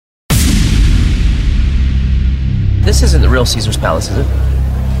This isn't the real Caesar's Palace, is it?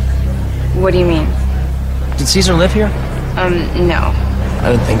 What do you mean? Did Caesar live here? No.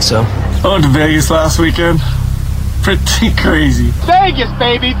 I didn't think so. I went to Vegas last weekend. Pretty crazy. Vegas,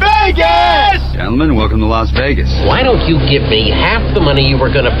 baby, Vegas! Gentlemen, welcome to Las Vegas. Why don't you give me half the money you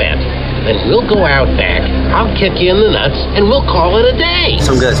were gonna bet? Then we'll go out back, I'll kick you in the nuts, and we'll call it a day.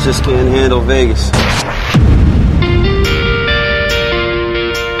 Some guys just can't handle Vegas.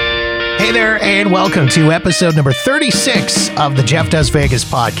 Hey there, and welcome to episode number 36 of the Jeff Does Vegas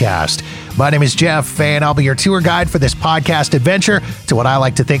podcast. My name is Jeff, and I'll be your tour guide for this podcast adventure to what I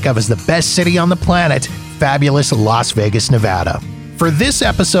like to think of as the best city on the planet, fabulous Las Vegas, Nevada. For this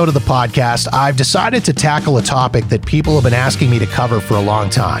episode of the podcast, I've decided to tackle a topic that people have been asking me to cover for a long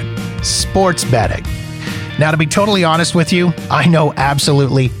time: sports betting. Now, to be totally honest with you, I know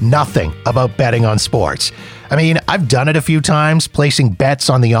absolutely nothing about betting on sports. I mean, I've done it a few times, placing bets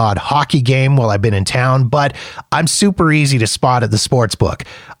on the odd hockey game while I've been in town, but I'm super easy to spot at the sports book.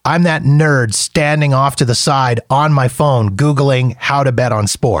 I'm that nerd standing off to the side on my phone, Googling how to bet on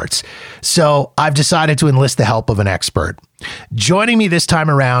sports. So I've decided to enlist the help of an expert. Joining me this time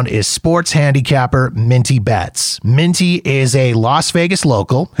around is sports handicapper Minty Betts. Minty is a Las Vegas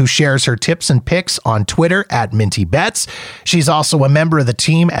local who shares her tips and picks on Twitter at Minty Betts. She's also a member of the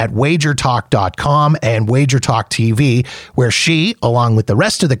team at wagertalk.com and WagerTalk TV, where she, along with the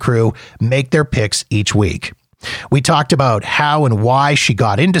rest of the crew, make their picks each week. We talked about how and why she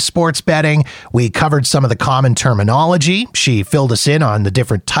got into sports betting. We covered some of the common terminology. She filled us in on the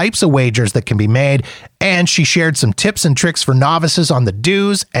different types of wagers that can be made, and she shared some tips and tricks for novices on the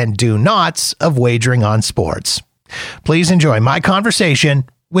do's and do nots of wagering on sports. Please enjoy my conversation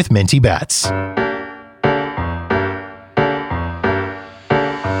with Minty Betts.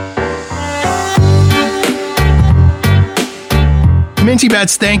 Minty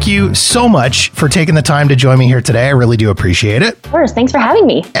Betts, thank you so much for taking the time to join me here today. I really do appreciate it. Of course. Thanks for having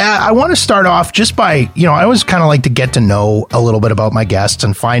me. I want to start off just by, I always kind of like to get to know a little bit about my guests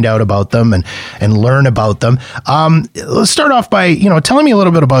and find out about them and learn about them. Let's start off by, telling me a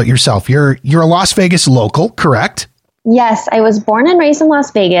little bit about yourself. You're a Las Vegas local, correct? Yes, I was born and raised in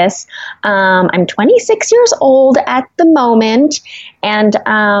Las Vegas. I'm 26 years old at the moment. And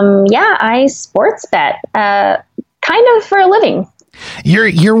I sports bet kind of for a living.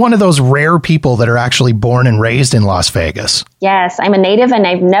 You're one of those rare people that are actually born and raised in Las Vegas. Yes, I'm a native and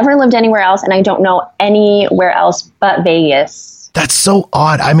I've never lived anywhere else, and I don't know anywhere else but Vegas. That's so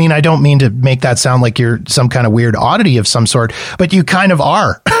odd. I mean, I don't mean to make that sound like you're some kind of weird oddity of some sort, but you kind of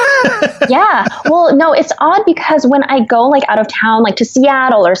are. Yeah. Well, no, it's odd because when I go like out of town, like to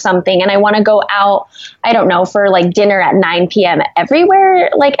Seattle or something, and I want to go out, I don't know, for like dinner at 9 p.m.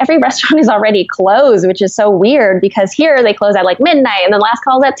 everywhere, like every restaurant is already closed, which is so weird because here they close at like midnight and the last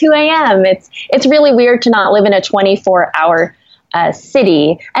call is at 2 a.m. It's really weird to not live in a 24-hour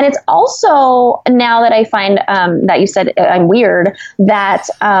city. And it's also, now that I find that you said I'm weird, that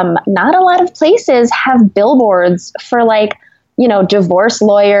not a lot of places have billboards for like, divorce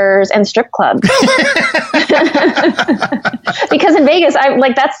lawyers and strip clubs. Because in Vegas, I'm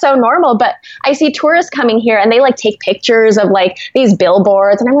like, that's so normal. But I see tourists coming here and they like take pictures of like these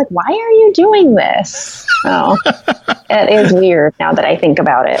billboards. And I'm like, why are you doing this? Oh, it is weird now that I think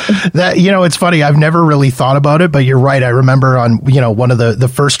about it. That, it's funny. I've never really thought about it, but you're right. I remember on, one of the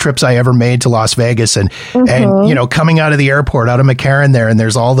first trips I ever made to Las Vegas and coming out of the airport out of McCarran there, and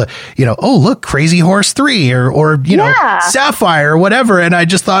there's all the, oh, look, Crazy Horse 3 or Sapphire or whatever. And I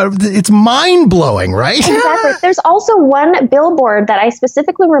just thought it's mind blowing, right? Exactly. There's also one billboard that I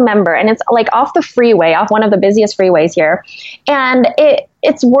specifically remember, and it's like off the freeway, off one of the busiest freeways here. And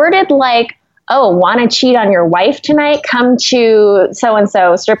it's worded like, oh, want to cheat on your wife tonight? Come to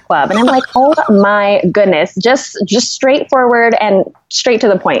so-and-so strip club. And I'm like, oh my goodness, just straightforward and straight to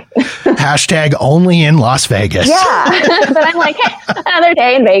the point. Hashtag only in Las Vegas. Yeah. But I'm like, hey, another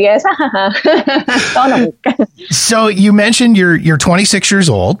day in Vegas. So you mentioned you're 26 years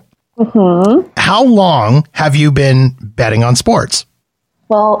old. Mm-hmm. How long have you been betting on sports?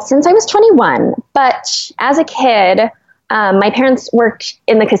 Well, since I was 21, but as a kid, my parents worked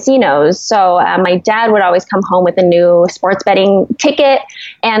in the casinos, so my dad would always come home with a new sports betting ticket,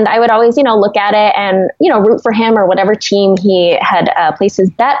 and I would always, look at it and, root for him or whatever team he had placed his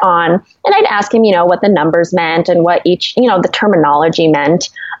bet on, and I'd ask him, what the numbers meant and what each, the terminology meant.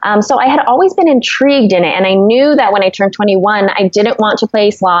 So I had always been intrigued in it, and I knew that when I turned 21, I didn't want to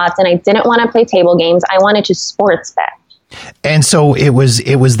play slots and I didn't want to play table games. I wanted to sports bet. And so it was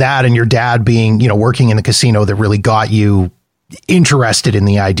that and your dad being, working in the casino that really got you interested in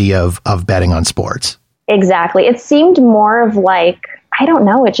the idea of betting on sports. Exactly. It seemed more of like, I don't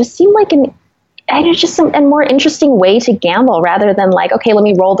know, it just seemed like it's just a more interesting way to gamble rather than like, okay, let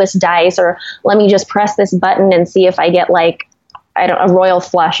me roll this dice or let me just press this button and see if I get like, a royal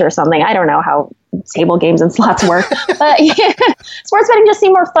flush or something. I don't know how table games and slots work, but yeah, sports betting just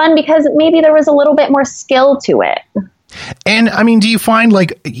seemed more fun because maybe there was a little bit more skill to it. And I mean, do you find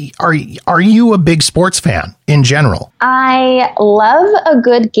like, are you a big sports fan in general? I love a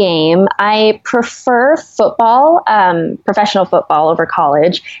good game. I prefer football, professional football over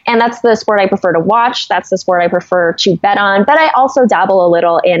college. And that's the sport I prefer to watch. That's the sport I prefer to bet on. But I also dabble a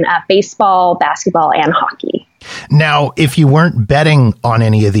little in baseball, basketball, and hockey. Now, if you weren't betting on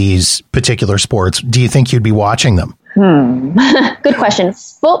any of these particular sports, do you think you'd be watching them? Good question.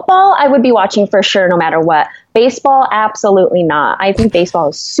 Football, I would be watching for sure, no matter what. Baseball, absolutely not. I think baseball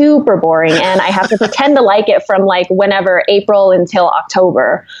is super boring, and I have to pretend to like it from like whenever April until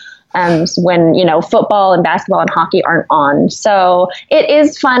October, when football and basketball and hockey aren't on. So it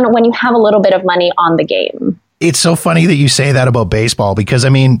is fun when you have a little bit of money on the game. It's so funny that you say that about baseball because, I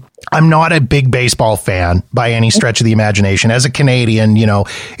mean, I'm not a big baseball fan by any stretch of the imagination. As a Canadian,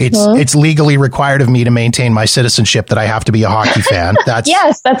 it's legally required of me to maintain my citizenship that I have to be a hockey fan. That's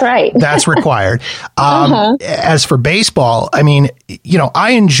yes, that's right. That's required. As for baseball, I mean,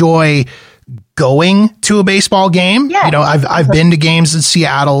 I enjoy going to a baseball game. Yeah. I've been to games in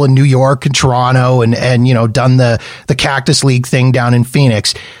Seattle and New York and Toronto and done the Cactus League thing down in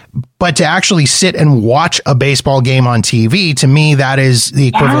Phoenix. But to actually sit and watch a baseball game on TV, to me, that is the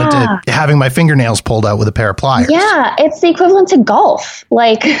equivalent to having my fingernails pulled out with a pair of pliers. Yeah, it's the equivalent to golf.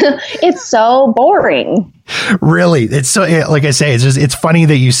 Like, it's so boring. Really? It's so, like I say, it's funny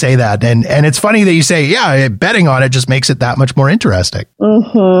that you say that. And it's funny that you say, yeah, betting on it just makes it that much more interesting.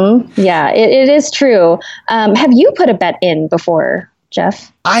 Mm-hmm. Yeah, it is true. Have you put a bet in before,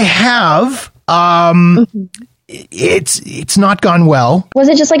 Jeff? I have. It's not gone well. Was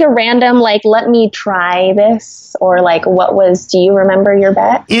it just like a random, like, let me try this? Or like, do you remember your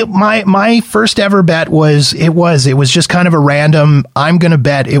bet? My first ever bet was just kind of a random, I'm going to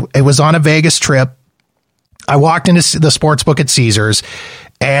bet. It was on a Vegas trip. I walked into the sports book at Caesars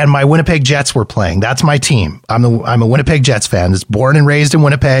and my Winnipeg Jets were playing. That's my team. I'm a Winnipeg Jets fan. It's born and raised in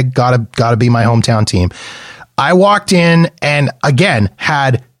Winnipeg. Gotta be my hometown team. I walked in and again,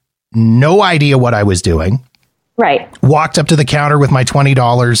 had no idea what I was doing. Right. Walked up to the counter with my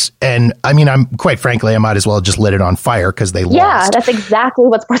 $20. And I mean, I might as well have just lit it on fire because they lost. Yeah, that's exactly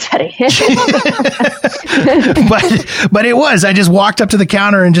what sports betting is. but it was, I just walked up to the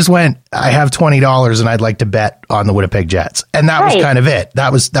counter and just went, I have $20 and I'd like to bet on the Winnipeg Jets. And that was kind of it.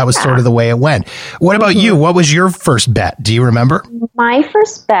 That was sort of the way it went. What about you? What was your first bet? Do you remember? My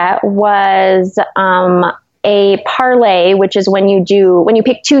first bet was, a parlay, which is when you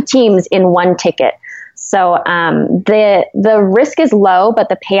pick two teams in one ticket. So the risk is low, but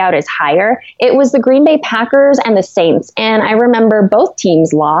the payout is higher. It was the Green Bay Packers and the Saints. And I remember both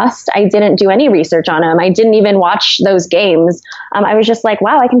teams lost. I didn't do any research on them. I didn't even watch those games. I was just like,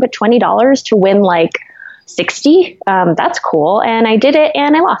 wow, I can put $20 to win like 60. That's cool. And I did it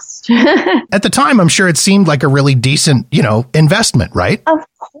and I lost. At the time, I'm sure it seemed like a really decent, investment, right? Of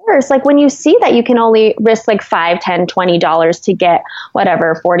course. Like when you see that you can only risk like $5, $10, $20 to get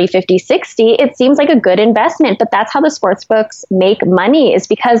whatever, 40, 50, 60, it seems like a good investment. But that's how the sports books make money, is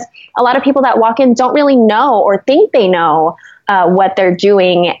because a lot of people that walk in don't really know or think they know what they're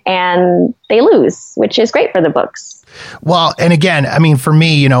doing, and they lose, which is great for the books. Well, and again, I mean, for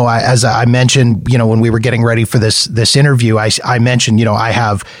me, as I mentioned, when we were getting ready for this interview, I mentioned, I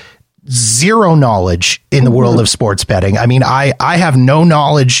have zero knowledge in the world of sports betting. I mean, I have no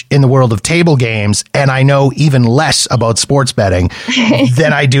knowledge in the world of table games, and I know even less about sports betting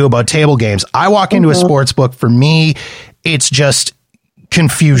than I do about table games. I walk into a sports book. For me, it's just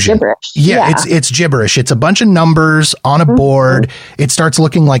confusion. Gibberish. Yeah. It's gibberish. It's a bunch of numbers on a board. It starts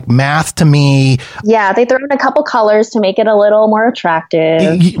looking like math to me. Yeah, they throw in a couple colors to make it a little more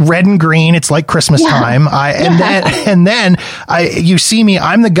attractive. Red and green. It's like Christmas time. And then you see me.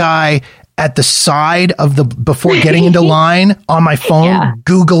 I'm the guy at the side of before getting into line on my phone,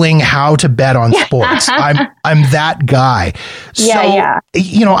 Googling how to bet on sports. I'm that guy. So,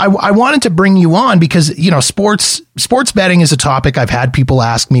 I wanted to bring you on because, sports betting is a topic I've had people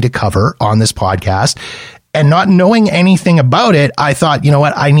ask me to cover on this podcast, and not knowing anything about it, I thought, you know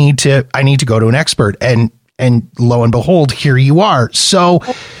what, I need to go to an expert, and lo and behold, here you are. So,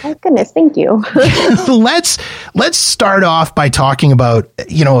 oh goodness, thank you. let's start off by talking about,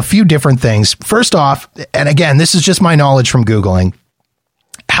 a few different things. First off, and again, this is just my knowledge from Googling.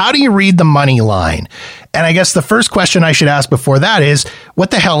 how do you read the money line? And I guess the first question I should ask before that is,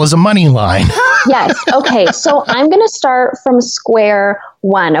 what the hell is a money line? Yes. Okay. So I'm going to start from square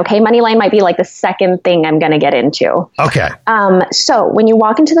one. Okay. Money line might be like the second thing I'm going to get into. Okay. So when you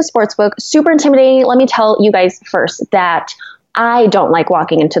walk into the sports book, super intimidating. Let me tell you guys first that I don't like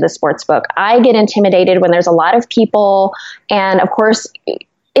walking into the sports book. I get intimidated when there's a lot of people. And of course,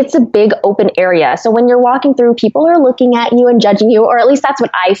 it's a big open area. So when you're walking through, people are looking at you and judging you, or at least that's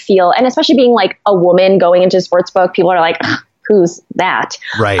what I feel. And especially being like a woman going into a sports book, people are like, who's that?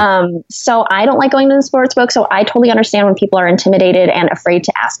 Right. So I don't like going to the sports book. So I totally understand when people are intimidated and afraid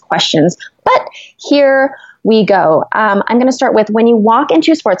to ask questions. But here we go. I'm going to start with when you walk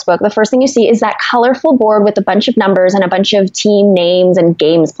into a sports book, the first thing you see is that colorful board with a bunch of numbers and a bunch of team names and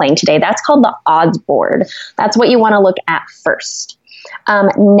games playing today. That's called the odds board. That's what you want to look at first.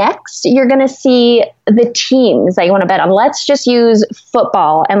 Next, you're going to see the teams that you want to bet on. Let's just use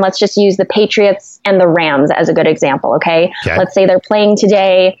football and let's just use the Patriots and the Rams as a good example. Okay. Let's say they're playing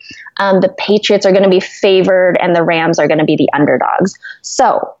today. The Patriots are going to be favored and the Rams are going to be the underdogs.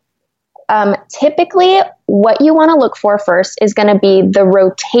 So typically what you want to look for first is going to be the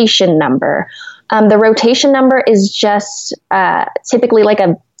rotation number. The rotation number is just typically like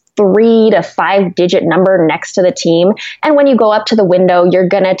a 3 to 5 digit number next to the team. And when you go up to the window, you're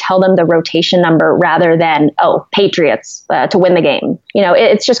going to tell them the rotation number rather than, Patriots to win the game. You know,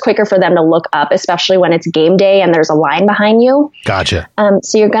 it's just quicker for them to look up, especially when it's game day and there's a line behind you. Gotcha.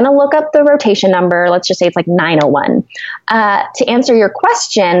 So you're going to look up the rotation number. Let's just say it's like 901. To answer your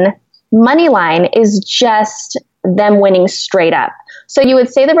question, money line is just them winning straight up. So you would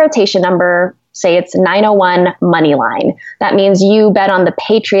say the rotation number, say it's 901 money line. That means you bet on the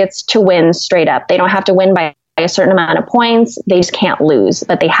Patriots to win straight up. They don't have to win by a certain amount of points. They just can't lose,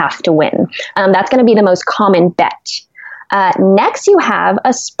 but they have to win. That's going to be the most common bet. Next, you have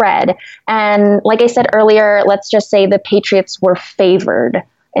a spread. And like I said earlier, let's just say the Patriots were favored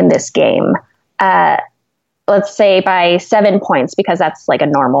in this game. Let's say by 7 points, because that's like a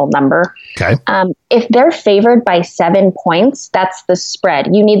normal number. Okay. If they're favored by 7 points, that's the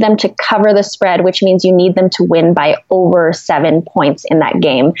spread. You need them to cover the spread, which means you need them to win by over 7 points in that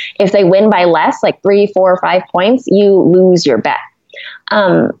game. If they win by less, like 3, 4, 5 points, you lose your bet.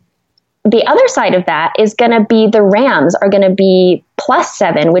 The other side of that is going to be the Rams are going to be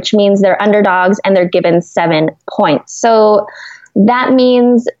 +7, which means they're underdogs and they're given 7 points. So that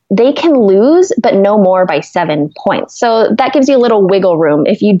means they can lose, but no more by 7 points. So that gives you a little wiggle room.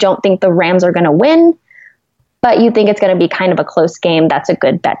 If you don't think the Rams are going to win, but you think it's going to be kind of a close game, that's a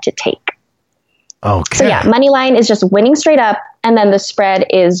good bet to take. Okay. So yeah, money line is just winning straight up. And then the spread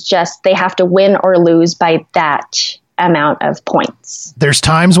is just they have to win or lose by that amount of points. There's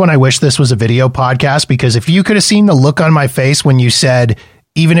times when I wish this was a video podcast, because if you could have seen the look on my face when you said,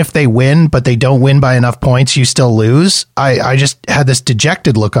 even if they win, but they don't win by enough points, you still lose. I just had this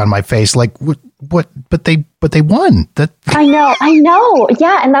dejected look on my face, like what? But they won. I know.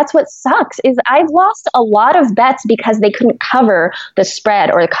 Yeah, and that's what sucks is I've lost a lot of bets because they couldn't cover the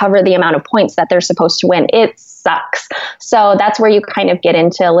spread or cover the amount of points that they're supposed to win. It sucks. So that's where you kind of get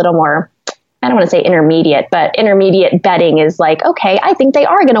into a little more, I don't want to say intermediate, but intermediate betting is like, okay, I think they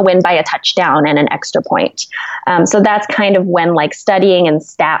are going to win by a touchdown and an extra point. So that's kind of when like studying and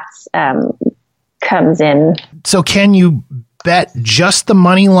stats comes in. So can you bet just the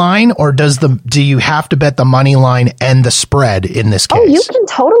money line, or do you have to bet the money line and the spread in this case? Oh, you can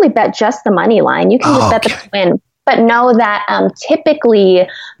totally bet just the money line. You can just bet the win. But know that typically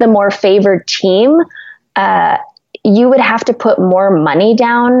the more favored team, you would have to put more money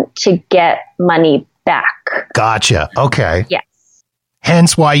down to get money back. Gotcha. Okay. Yes.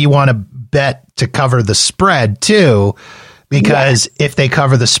 Hence why you want to bet to cover the spread too, because if they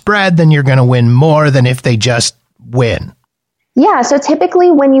cover the spread, then you're going to win more than if they just win. Yeah. So typically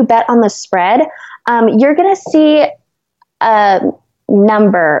when you bet on the spread, you're going to see a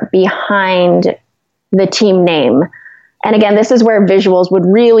number behind the team name. And again, this is where visuals would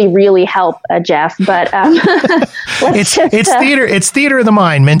really, really help, Jeff. But it's theater. It's theater of the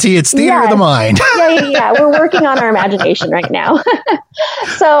mind, Minty. It's theater of the mind. Yeah. We're working on our imagination right now.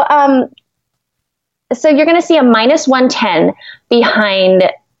 So you're going to see a -110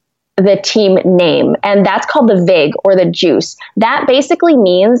 behind the team name, and that's called the vig or the juice. That basically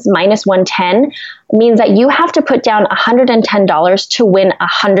means -110 means that you have to put down $110 to win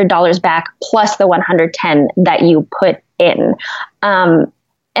 $100 back plus the 110 that you put in. And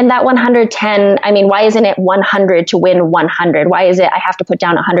that 110, I mean, why isn't it 100 to win 100? Why is it I have to put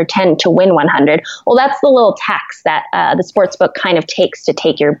down 110 to win 100? Well, that's the little tax that the sportsbook kind of takes to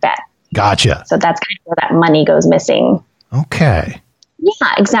take your bet. Gotcha. So that's kind of where that money goes missing. Okay.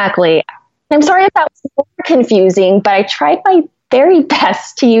 Yeah, exactly. I'm sorry if that was more confusing, but I tried my very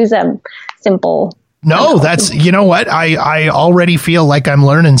best to use them simple. No, that's, you know what? I already feel like I'm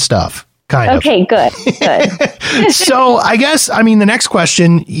learning stuff. Kind of. Okay, good. So I guess, I mean, the next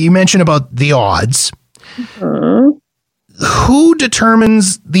question, you mentioned about the odds. Mm-hmm. Who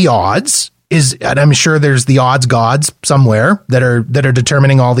determines the odds? And I'm sure there's the odds gods somewhere that are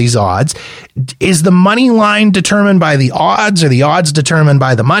determining all these odds. Is the money line determined by the odds, or the odds determined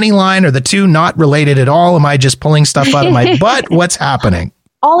by the money line, or the two not related at all? Am I just pulling stuff out of my butt? What's happening?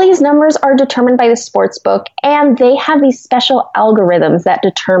 All these numbers are determined by the sports book, and they have these special algorithms that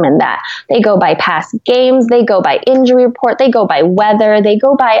determine that. They go by past games, they go by injury report, they go by weather, they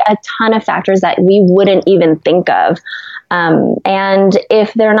go by a ton of factors that we wouldn't even think of. And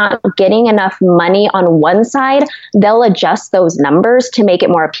if they're not getting enough money on one side, they'll adjust those numbers to make it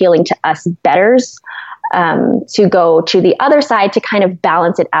more appealing to us bettors, to go to the other side to kind of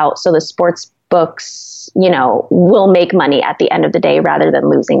balance it out so the sports books, will make money at the end of the day rather than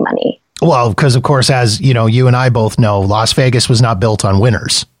losing money. Well, because of course, as you and I both know, Las Vegas was not built on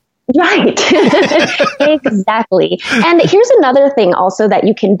winners. Right. Exactly. And here's another thing also that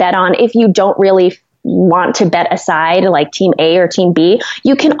you can bet on if you don't really want to bet a side like team A or team B.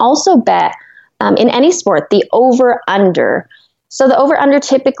 You can also bet in any sport the over-under. So the over-under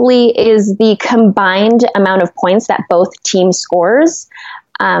typically is the combined amount of points that both teams scores.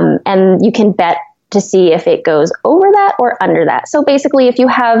 And you can bet to see if it goes over that or under that. So basically, if you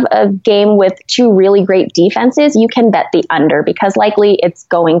have a game with two really great defenses, you can bet the under because likely it's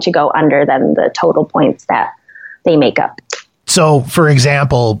going to go under than the total points that they make up. So, for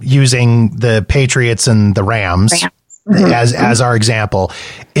example, using the Patriots and the Rams Mm-hmm. as our example,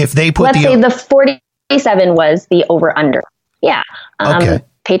 if they put Let's say the 47 was the over-under. Yeah. Okay.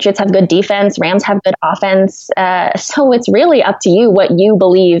 Patriots have good defense. Rams have good offense. So it's really up to you what you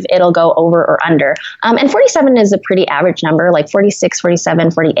believe it'll go over or under. And 47 is a pretty average number, like 46,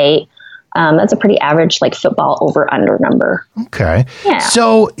 47, 48. That's a pretty average, like football over under number. Okay. Yeah.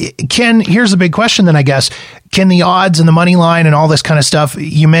 So here's a big question then, I guess. Can the odds and the money line and all this kind of stuff,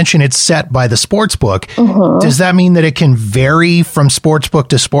 you mentioned it's set by the sports book. Mm-hmm. Does that mean that it can vary from sports book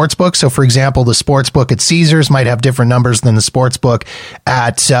to sports book? So for example, the sports book at Caesars might have different numbers than the sports book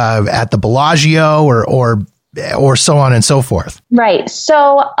at the Bellagio or so on and so forth. Right.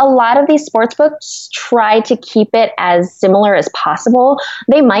 So a lot of these sports books try to keep it as similar as possible.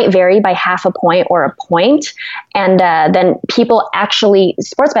 They might vary by half a point or a point. And then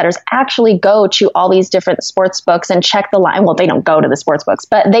sports bettors actually go to all these different sports books and check the line. Well, they don't go to the sports books,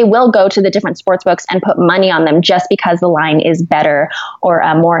 but they will go to the different sports books and put money on them just because the line is better or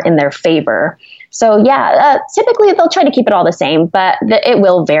more in their favor. So yeah, typically they'll try to keep it all the same, but it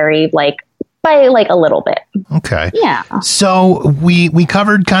will vary by a little bit. Okay. Yeah. So we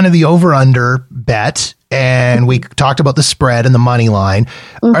covered kind of the over-under bet, and we talked about the spread and the money line.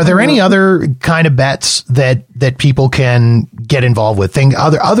 Mm-hmm. Are there any other kind of bets that people can get involved with?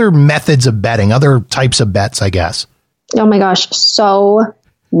 Other methods of betting, other types of bets, I guess? Oh my gosh, so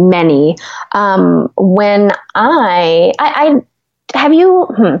many. When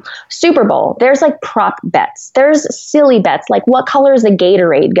Super Bowl, there's prop bets. There's silly bets like what color is the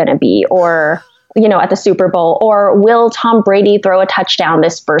Gatorade going to be, or, at the Super Bowl, or will Tom Brady throw a touchdown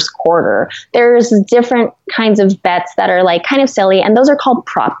this first quarter? There's different kinds of bets that are kind of silly, and those are called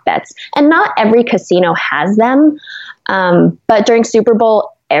prop bets. And not every casino has them. But during Super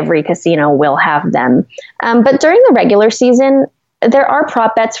Bowl, every casino will have them. But during the regular season, there are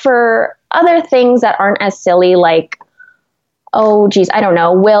prop bets for other things that aren't as silly, like, oh, geez, I don't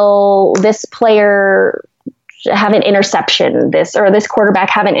know. Will this player have an interception this quarterback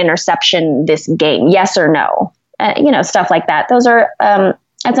have an interception this game? Yes or no? Stuff like that. Those are,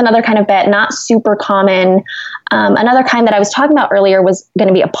 that's another kind of bet, not super common. Another kind that I was talking about earlier was going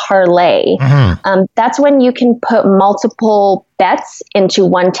to be a parlay. Mm-hmm. That's when you can put multiple bets into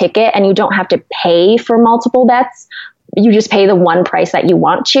one ticket and you don't have to pay for multiple bets. You just pay the one price that you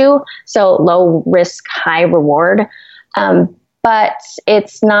want to. So low risk, high reward. But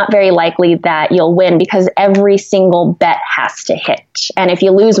it's not very likely that you'll win because every single bet has to hit. And if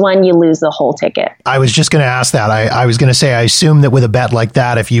you lose one, you lose the whole ticket. I was just going to ask that. I was going to say, I assume that with a bet like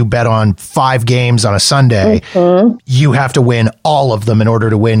that, if you bet on 5 games on a Sunday, mm-hmm. you have to win all of them in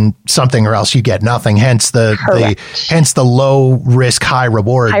order to win something, or else you get nothing. Hence the low risk, high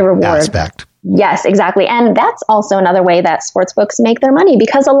reward aspect. Yes, exactly. And that's also another way that sportsbooks make their money,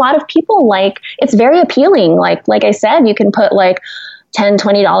 because a lot of people it's very appealing. Like I said, you can put $10,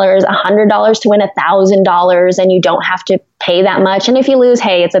 $20, $100 to win $1,000, and you don't have to pay that much. And if you lose,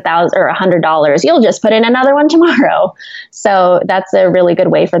 hey, it's $1,000 or $100. You'll just put in another one tomorrow. So that's a really good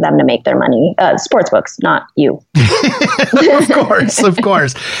way for them to make their money. Sports books, not you. Of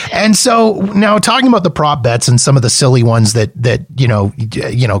course. And so now talking about the prop bets and some of the silly ones that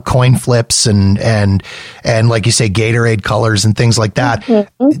coin flips and like you say, Gatorade colors and things like that.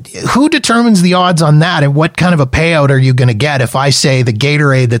 Mm-hmm. Who determines the odds on that, and what kind of a payout are you going to get if I say the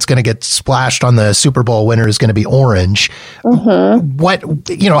Gatorade that's going to get splashed on the Super Bowl winner is going to be orange?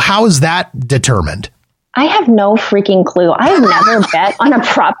 Mm-hmm. How is that determined? I have no freaking clue. I've never bet on a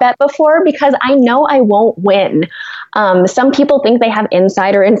prop bet before because I know I won't win. Some people think they have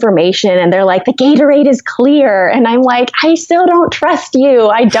insider information and they're like, the Gatorade is clear. And I'm like, I still don't trust you.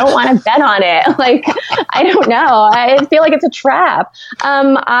 I don't want to bet on it. Like, I don't know. I feel like it's a trap.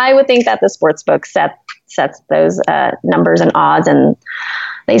 I would think that the sportsbook sets those numbers and odds, and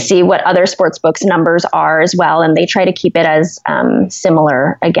they see what other sports books numbers are as well, and they try to keep it as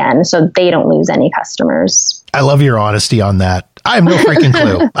similar again, so they don't lose any customers. I love your honesty on that. I have no freaking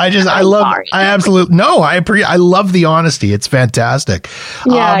clue. I love the honesty. It's fantastic.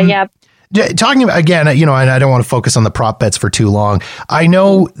 Yeah. Talking about, again, and I don't want to focus on the prop bets for too long. I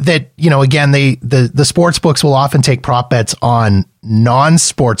know that, again, the sports books will often take prop bets on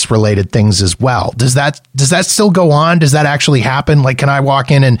non-sports related things as well. Does that still go on? Does that actually happen? Like, can I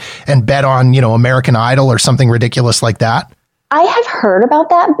walk in and bet on, American Idol or something ridiculous like that? I have heard about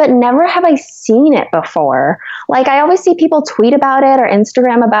that, but never have I seen it before. Like, I always see people tweet about it or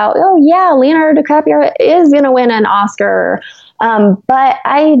Instagram about, oh yeah, Leonardo DiCaprio is going to win an Oscar. But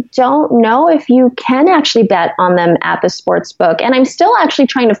I don't know if you can actually bet on them at the sports book. And I'm still actually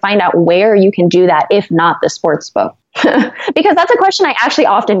trying to find out where you can do that, if not the sports book, because that's a question I actually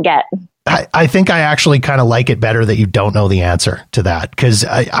often get. I think I actually kind of like it better that you don't know the answer to that, because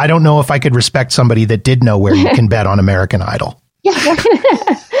I don't know if I could respect somebody that did know where you can bet on American Idol. Yeah,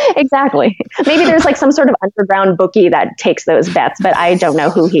 exactly. Maybe there's like some sort of underground bookie that takes those bets, but I don't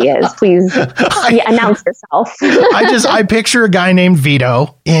know who he is. Please announce yourself. I picture a guy named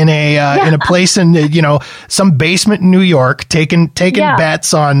Vito in a place in some basement in New York taking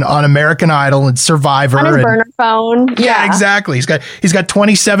bets on American Idol and Survivor on his burner phone. Yeah, exactly. He's got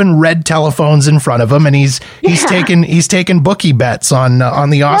 27 red telephones in front of him, and he's taking bookie bets on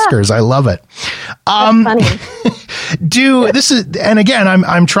the Oscars. I love it. That's funny. And again,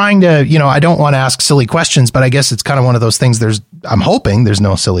 I'm trying to, I don't want to ask silly questions, but I guess it's kind of one of those things. I'm hoping there's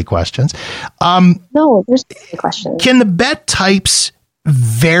no silly questions. No, there's silly questions. Can the bet types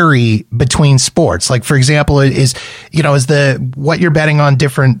vary between sports? Like, for example, is what you're betting on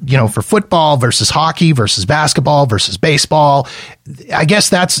different, for football versus hockey versus basketball versus baseball? I guess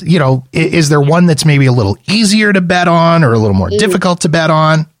that's, is there one that's maybe a little easier to bet on or a little more difficult to bet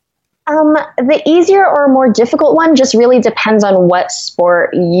on? The easier or more difficult one just really depends on what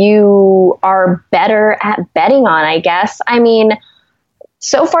sport you are better at betting on, I guess. I mean,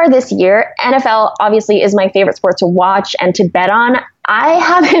 so far this year, NFL obviously is my favorite sport to watch and to bet on. I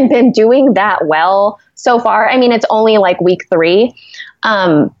haven't been doing that well so far. I mean, it's only like week 3.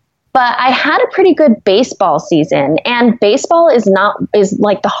 But I had a pretty good baseball season, and baseball is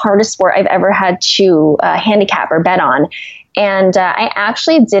like the hardest sport I've ever had to handicap or bet on. And I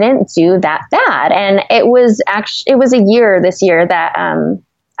actually didn't do that bad. And it was a year this year that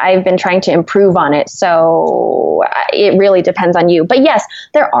I've been trying to improve on it. So it really depends on you. But yes,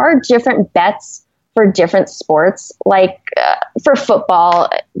 there are different bets for different sports. Like for football,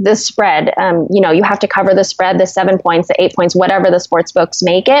 the spread, you have to cover the spread, the 7 points, the 8 points, whatever the sports books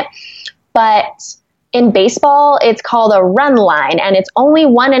make it. But in baseball, it's called a run line, and it's only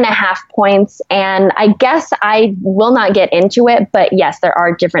 1.5 points. And I guess I will not get into it, but yes, there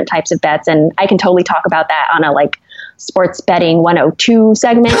are different types of bets, and I can totally talk about that on a sports betting 102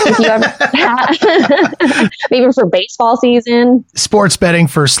 segment if you ever that. Maybe for baseball season. Sports betting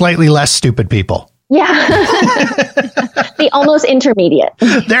for slightly less stupid people. Yeah. The almost intermediate.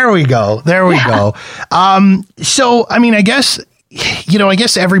 There we go. So, I mean, I guess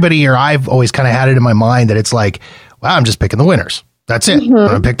everybody here, I've always kind of had it in my mind that it's like, wow, I'm just picking the winners. That's it. Mm-hmm. I'm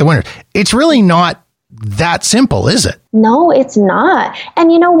going to pick the winners. It's really not that simple, is it? No, it's not.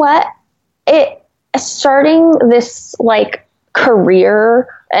 And you know what? Starting this career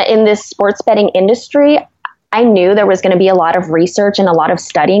in this sports betting industry, I knew there was going to be a lot of research and a lot of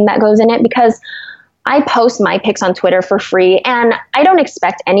studying that goes in it, because I post my picks on Twitter for free, and I don't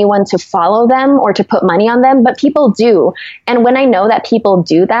expect anyone to follow them or to put money on them, but people do. And when I know that people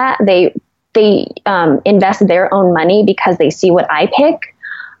do that, they invest their own money because they see what I pick.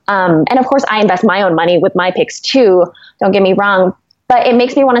 And of course, I invest my own money with my picks too. Don't get me wrong. but it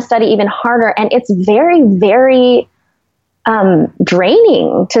makes me want to study even harder. And it's very, very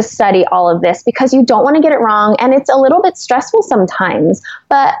draining to study all of this because you don't want to get it wrong. And it's a little bit stressful sometimes.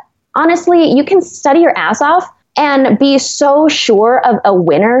 But honestly, you can study your ass off and be so sure of a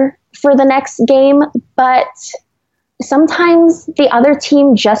winner for the next game. But sometimes the other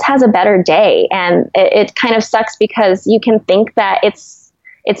team just has a better day. And it kind of sucks because you can think that it's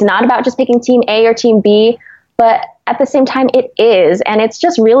not about just picking team A or team B, but at the same time it is. And it's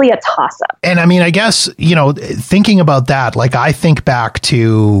just really a toss up. And I mean, I guess, thinking about that, like I think back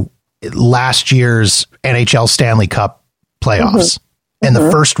to last year's NHL Stanley Cup playoffs and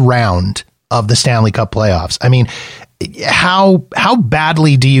the first round of the Stanley Cup playoffs. I mean, how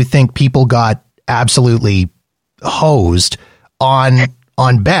badly do you think people got absolutely hosed on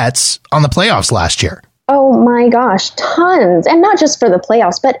bets on the playoffs last year? Oh my gosh, tons. And not just for the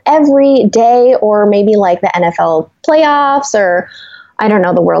playoffs, but every day, or maybe like the NFL playoffs, or I don't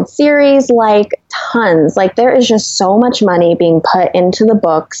know, the World Series, like tons. Like there is just so much money being put into the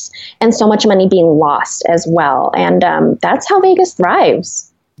books and so much money being lost as well. And that's how Vegas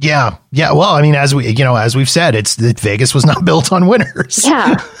thrives. Yeah. Well, I mean, as we've said, it's that Vegas was not built on winners.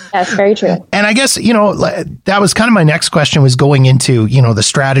 Yeah, that's very true. And I guess, that was kind of my next question, was going into, the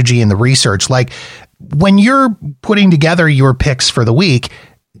strategy and the research. Like when you're putting together your picks for the week,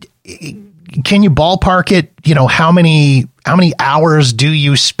 can you ballpark it? How many hours do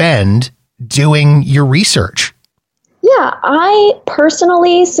you spend doing your research? Yeah, I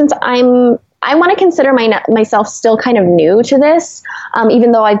personally, since I want to consider myself still kind of new to this,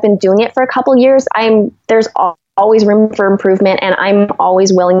 even though I've been doing it for a couple years. There's always room for improvement, and I'm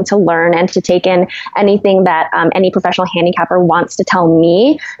always willing to learn and to take in anything that any professional handicapper wants to tell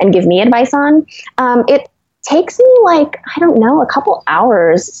me and give me advice on. It takes me a couple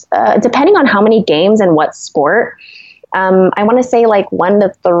hours, depending on how many games and what sport. I want to say 1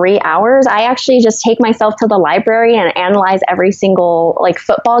 to 3 hours. I actually just take myself to the library and analyze every single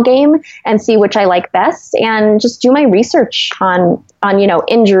football game and see which I like best, and just do my research on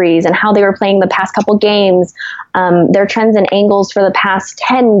injuries and how they were playing the past couple games, their trends and angles for the past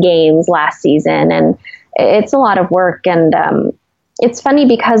 10 games last season. And it's a lot of work. And it's funny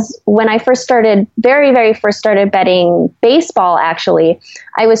because when I very, very first started betting baseball, actually,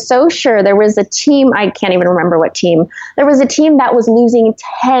 I was so sure there was a team, I can't even remember what team, there was a team that was losing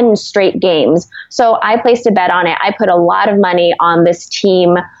 10 straight games. So I placed a bet on it. I put a lot of money on this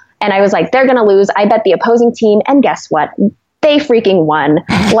team, and I was like, they're going to lose. I bet the opposing team, and guess what? They freaking won.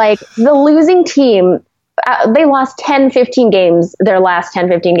 The losing team, they lost 10, 15 games, their last 10,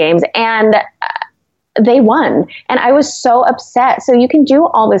 15 games, and they won. And I was so upset. So you can do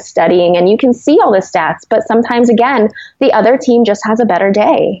all this studying and you can see all the stats, but sometimes, again, the other team just has a better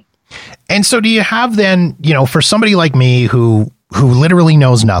day. And so do you have then, for somebody like me who literally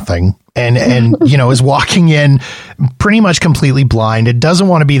knows nothing and is walking in pretty much completely blind, and doesn't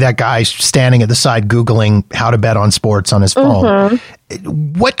want to be that guy standing at the side Googling how to bet on sports on his phone.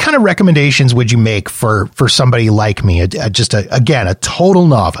 What kind of recommendations would you make for somebody like me, a total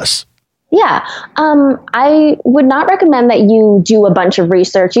novice? Yeah, I would not recommend that you do a bunch of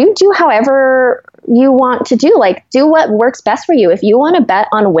research. You do however you want to do. Do what works best for you. If you want to bet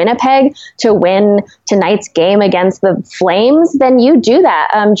on Winnipeg to win tonight's game against the Flames, then you do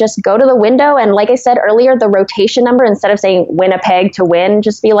that. Just go to the window, and like I said earlier, the rotation number, instead of saying Winnipeg to win,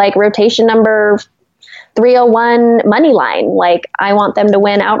 just be like rotation number 301 money line. I want them to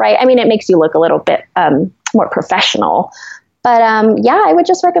win outright. I mean, it makes you look a little bit more professional. But I would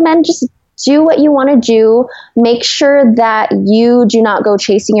just recommend just do what you want to do. Make sure that you do not go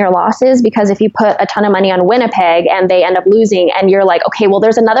chasing your losses, because if you put a ton of money on Winnipeg and they end up losing and you're like, okay, well,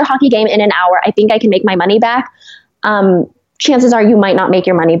 there's another hockey game in an hour, I think I can make my money back. Chances are you might not make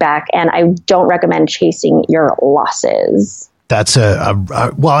your money back. And I don't recommend chasing your losses. That's and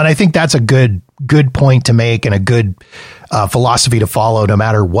I think that's a good point to make, and a good philosophy to follow, no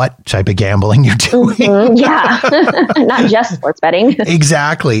matter what type of gambling you're doing. Yeah, not just sports betting.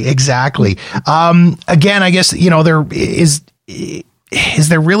 Exactly. Again, I guess, there is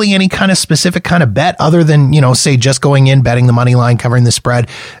there really any kind of specific kind of bet other than, say just going in, betting the money line, covering the spread?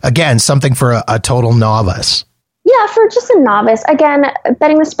 Again, something for a total novice. Yeah, for just a novice, again,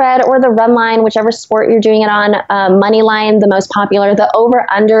 betting the spread or the run line, whichever sport you're doing it on, money line, the most popular. The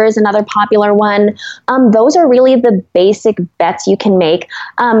over-under is another popular one. Those are really the basic bets you can make.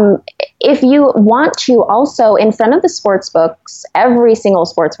 If you want to, also in front of the sports books, every single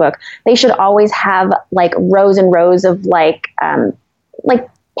sports book, they should always have rows and rows of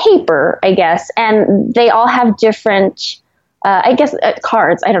paper, I guess, and they all have different I guess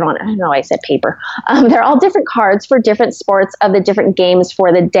cards. I don't know why I said paper. They're all different cards for different sports of the different games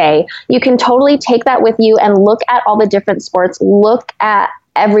for the day. You can totally take that with you and look at all the different sports, look at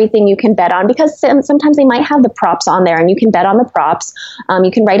everything you can bet on, because sometimes they might have the props on there and you can bet on the props. You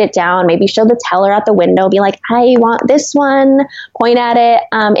can write it down, maybe show the teller at the window, be like, I want this one, point at it.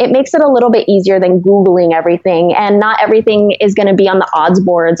 It makes it a little bit easier than Googling everything, and not everything is going to be on the odds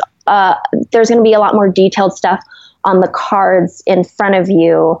boards. There's going to be a lot more detailed stuff on the cards in front of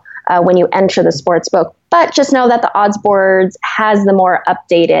you when you enter the sports book. But just know that the odds boards has the more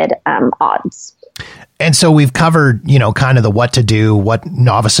updated odds. And so we've covered, kind of the what to do, what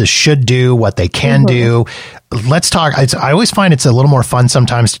novices should do, what they can do. Let's talk. I always find it's a little more fun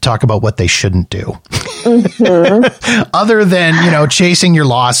sometimes to talk about what they shouldn't do. Other than, chasing your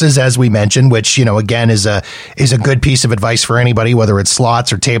losses, as we mentioned, which, again, is a good piece of advice for anybody, whether it's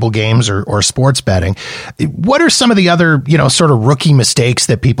slots or table games or sports betting. What are some of the other, sort of rookie mistakes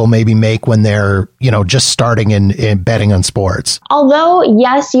that people maybe make when they're, just starting in betting on sports? Although,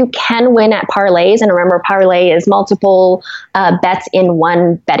 yes, you can win at parlays. And remember, parlay is multiple bets in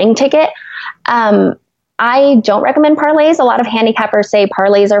one betting ticket. I don't recommend parlays. A lot of handicappers say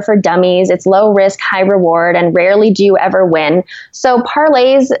parlays are for dummies. It's low risk, high reward, and rarely do you ever win. So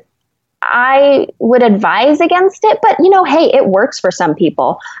parlays, I would advise against it. But, hey, it works for some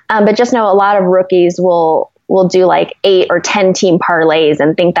people. But just know a lot of rookies will do like 8 or 10 team parlays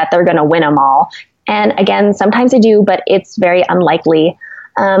and think that they're going to win them all. And again, sometimes they do, but it's very unlikely.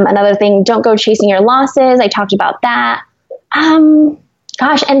 Another thing, don't go chasing your losses. I talked about that. And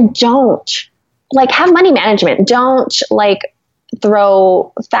don't. Have money management. Don't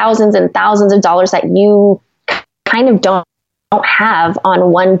throw thousands and thousands of dollars that you kind of don't have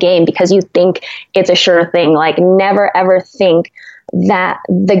on one game because you think it's a sure thing. Never ever think that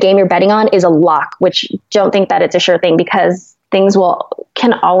the game you're betting on is a lock, which don't think that it's a sure thing, because things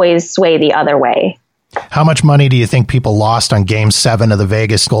can always sway the other way. How much money do you think people lost on Game 7 of the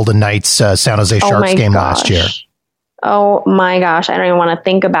Vegas Golden Knights San Jose Sharks game last year? Oh my gosh, I don't even want to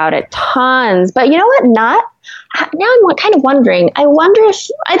think about it. Tons. But you know what? Now I'm kind of wondering. I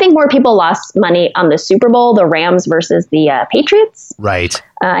think more people lost money on the Super Bowl, the Rams versus the Patriots. Right.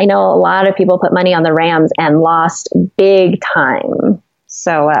 I know a lot of people put money on the Rams and lost big time.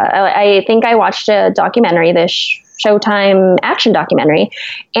 So I think I watched a documentary, this Showtime action documentary,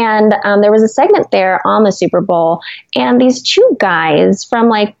 and there was a segment there on the Super Bowl, and these two guys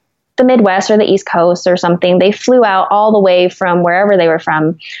from the Midwest or the East Coast or something, they flew out all the way from wherever they were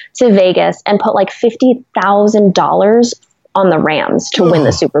from to Vegas and put $50,000 on the Rams to win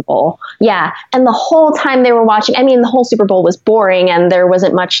the Super Bowl. Yeah. And the whole time they were watching, the whole Super Bowl was boring and there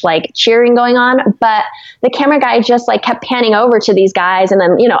wasn't much cheering going on, but the camera guy just kept panning over to these guys, and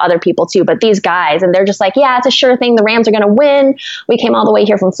then, other people too, but these guys, and they're just yeah, it's a sure thing. The Rams are going to win. We came all the way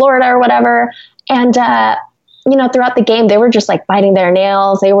here from Florida or whatever. And, throughout the game, they were just biting their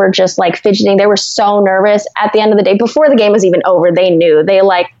nails. They were just fidgeting. They were so nervous. At the end of the day, before the game was even over, they knew. They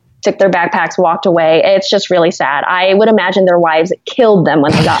took their backpacks, walked away. It's just really sad. I would imagine their wives killed them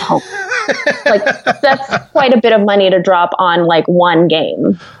when they got home. That's quite a bit of money to drop on one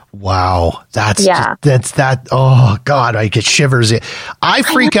game. Wow. That's that. Oh God, I get shivers. I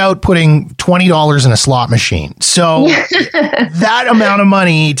freak out putting $20 in a slot machine. So that amount of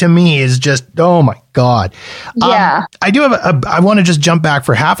money to me is just, oh my God. Yeah. I do have I want to just jump back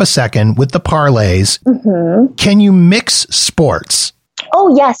for half a second with the parlays. Mm-hmm. Can you mix sports?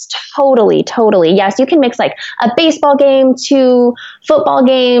 Oh, yes, totally. Yes, you can mix a baseball game, 2 football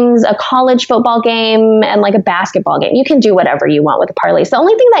games, a college football game, and a basketball game. You can do whatever you want with the parlays. The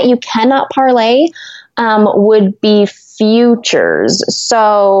only thing that you cannot parlay would be futures.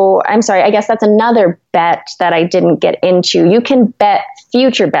 So I'm sorry, I guess that's another bet that I didn't get into. You can bet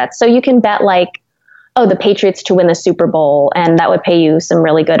future bets. So you can bet the Patriots to win the Super Bowl, and that would pay you some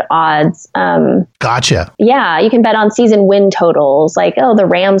really good odds. Gotcha. Yeah, you can bet on season win totals, the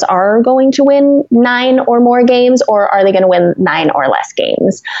Rams are going to win 9 or more games, or are they going to win 9 or less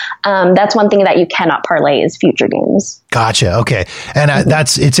games? That's one thing that you cannot parlay is future games. Gotcha. Okay. And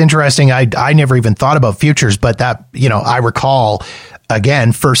it's interesting. I never even thought about futures, but that, I recall,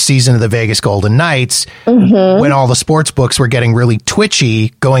 again, first season of the Vegas Golden Knights, when all the sports books were getting really twitchy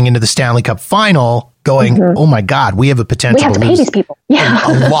going into the Stanley Cup final, going, oh my God, we have a potential we have to pay these people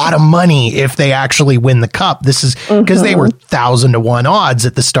a lot of money if they actually win the cup. This is because they were 1,000 to 1 odds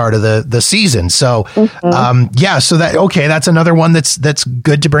at the start of the season. So, so that's another one that's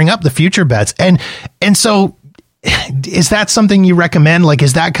good to bring up, the future bets. And so is that something you recommend?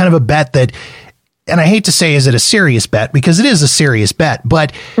 Is that kind of a bet that, and I hate to say, is it a serious bet? Because it is a serious bet,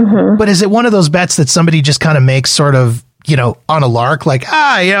 but is it one of those bets that somebody just kind of makes sort of on a lark, like,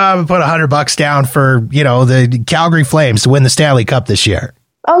 I'm going to put $100 down for, the Calgary Flames to win the Stanley Cup this year.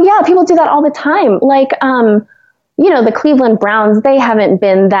 Oh yeah. People do that all the time. Like, the Cleveland Browns, they haven't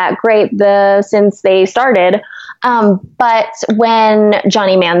been that great since they started. But when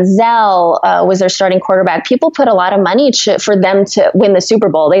Johnny Manziel was their starting quarterback, people put a lot of money for them to win the Super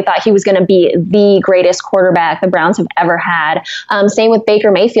Bowl. They thought he was going to be the greatest quarterback the Browns have ever had. Same with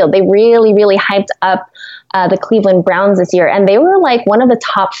Baker Mayfield. They really, really hyped up the Cleveland Browns this year, and they were like one of the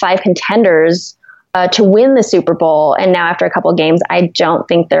top 5 contenders to win the Super Bowl. And now after a couple of games, I don't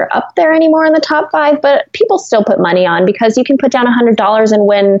think they're up there anymore in the top 5, but people still put money on because you can put down $100 and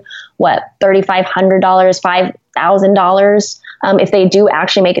win $3,500, $5,000 if they do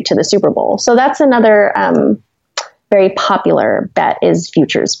actually make it to the Super Bowl. So that's another very popular bet is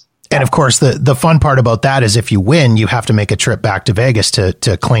futures. And of course, the fun part about that is if you win, you have to make a trip back to Vegas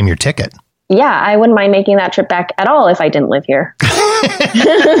to claim your ticket. Yeah, I wouldn't mind making that trip back at all if I didn't live here.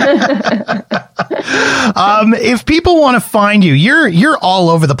 If people want to find you, you're all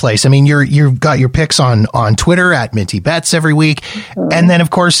over the place. I mean, you've got your picks on Twitter at Minty Bets every week. Mm-hmm. And then, of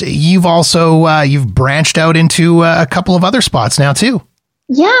course, you've also you've branched out into a couple of other spots now, too.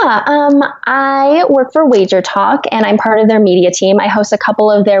 Yeah, I work for Wager Talk, and I'm part of their media team. I host a couple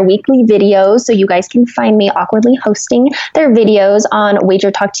of their weekly videos, so you guys can find me awkwardly hosting their videos on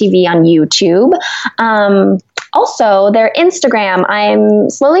Wager Talk TV on YouTube. Also, their Instagram, I'm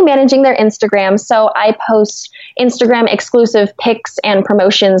slowly managing their Instagram, so I post Instagram exclusive pics and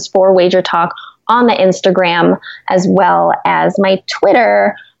promotions for Wager Talk on the Instagram, as well as my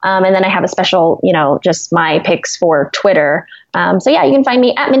Twitter. And then I have a special, just my picks for Twitter. So yeah, you can find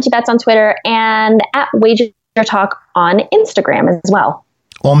me at Minty Bets on Twitter and at Wager Talk on Instagram as well.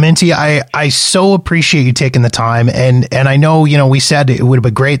 Well, Minty, I so appreciate you taking the time. And I know, we said it would have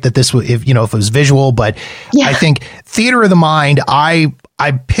been great that this would, if it was visual, but yeah. I think theater of the mind, I'm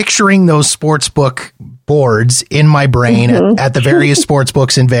picturing those sports book boards in my brain at the various sports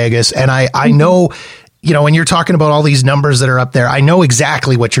books in Vegas. And I know, when you're talking about all these numbers that are up there, I know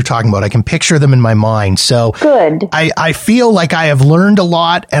exactly what you're talking about. I can picture them in my mind. So good. I feel like I have learned a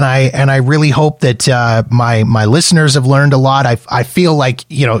lot, and I really hope that my listeners have learned a lot. I feel like,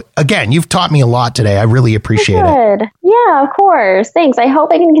 again, you've taught me a lot today. I really appreciate it. Yeah, of course. Thanks. I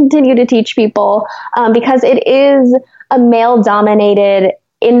hope I can continue to teach people because it is a male-dominated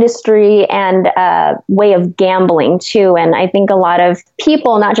industry and way of gambling too. And I think a lot of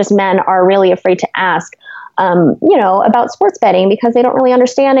people, not just men, are really afraid to ask, about sports betting because they don't really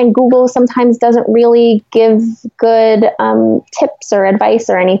understand. And Google sometimes doesn't really give good tips or advice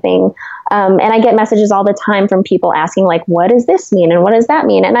or anything. And I get messages all the time from people asking, like, what does this mean? And what does that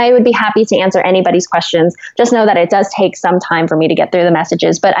mean? And I would be happy to answer anybody's questions. Just know that it does take some time for me to get through the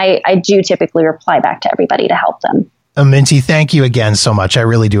messages, but I do typically reply back to everybody to help them. Minty, thank you again so much. I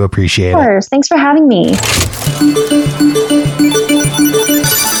really do appreciate it. Of course. Thanks for having me.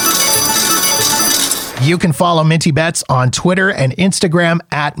 You can follow Minty Bets on Twitter and Instagram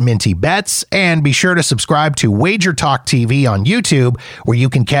at Minty Bets, and be sure to subscribe to Wager Talk TV on YouTube, where you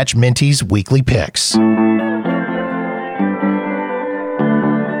can catch Minty's weekly picks.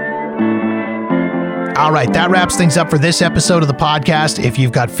 All right, that wraps things up for this episode of the podcast. If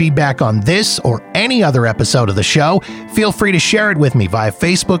you've got feedback on this or any other episode of the show, feel free to share it with me via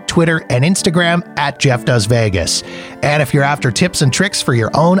Facebook, Twitter, and Instagram at Jeff Does Vegas. And if you're after tips and tricks for your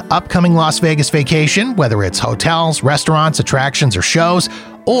own upcoming Las Vegas vacation, whether it's hotels, restaurants, attractions, or shows,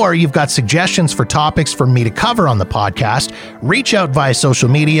 or you've got suggestions for topics for me to cover on the podcast, reach out via social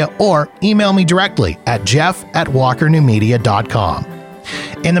media or email me directly at jeff@walkernewmedia.com.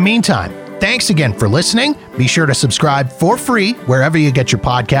 In the meantime, thanks again for listening. Be sure to subscribe for free wherever you get your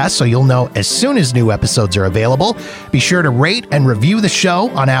podcasts so you'll know as soon as new episodes are available. Be sure to rate and review the show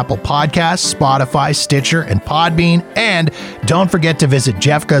on Apple Podcasts, Spotify, Stitcher, and Podbean. And don't forget to visit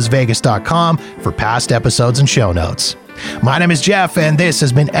jeffdoesvegas.com for past episodes and show notes. My name is Jeff, and this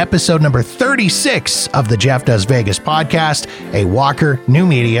has been episode number 36 of the Jeff Does Vegas podcast, a Walker New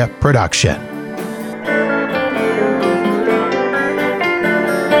Media production.